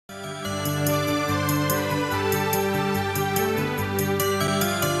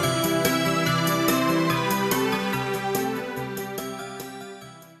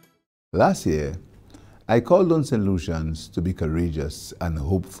Last year, I called on St. Lucians to be courageous and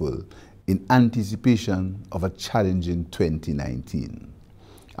hopeful in anticipation of a challenging 2019.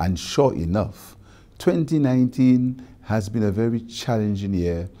 And sure enough, 2019 has been a very challenging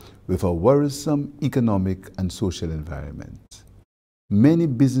year with a worrisome economic and social environment. Many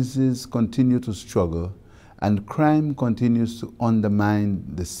businesses continue to struggle, and crime continues to undermine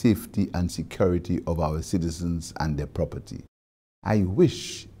the safety and security of our citizens and their property. I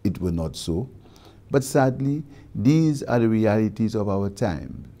wish it were not so, but sadly, these are the realities of our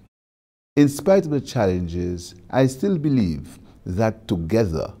time. In spite of the challenges, I still believe that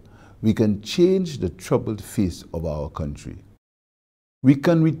together we can change the troubled face of our country. We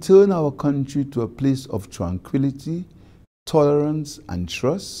can return our country to a place of tranquility, tolerance, and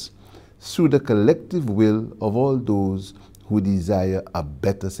trust through the collective will of all those who desire a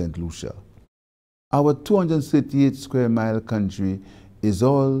better St. Lucia. Our 238 square mile country is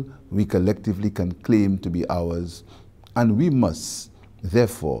all we collectively can claim to be ours, and we must,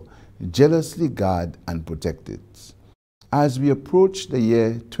 therefore, jealously guard and protect it. As we approach the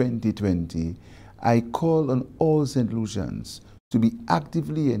year 2020, I call on all St. Lucians to be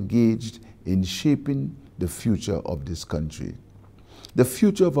actively engaged in shaping the future of this country. The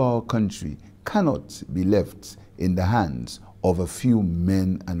future of our country cannot be left in the hands of a few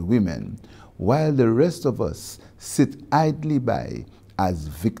men and women, while the rest of us sit idly by as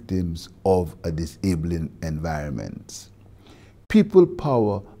victims of a disabling environment. People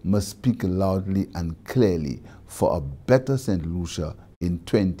power must speak loudly and clearly for a better St. Lucia in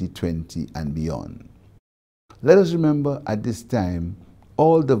 2020 and beyond. Let us remember at this time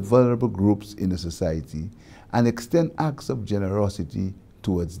all the vulnerable groups in the society and extend acts of generosity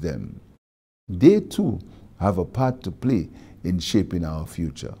towards them. They too have a part to play in shaping our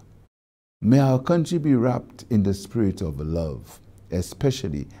future. May our country be wrapped in the spirit of love,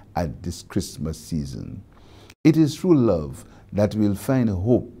 especially at this Christmas season. It is through love that we'll find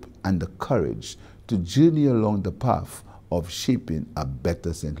hope and the courage to journey along the path of shaping a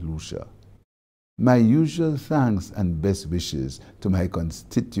better St. Lucia. My usual thanks and best wishes to my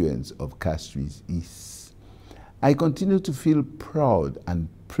constituents of Castries East. I continue to feel proud and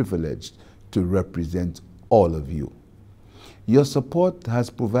privileged to represent all of you. Your support has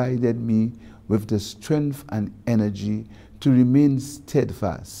provided me with the strength and energy to remain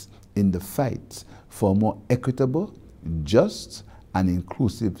steadfast in the fight for a more equitable, just, and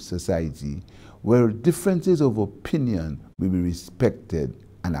inclusive society where differences of opinion will be respected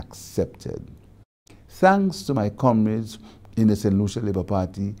and accepted. Thanks to my comrades in the St. Lucia Labour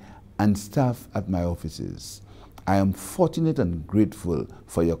Party and staff at my offices. I am fortunate and grateful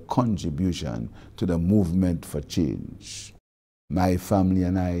for your contribution to the movement for change. My family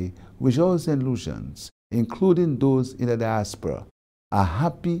and I wish all St. Lucians, including those in the diaspora, a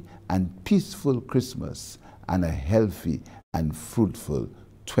happy and peaceful Christmas and a healthy and fruitful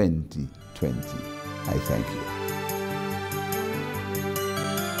 2020. I thank you.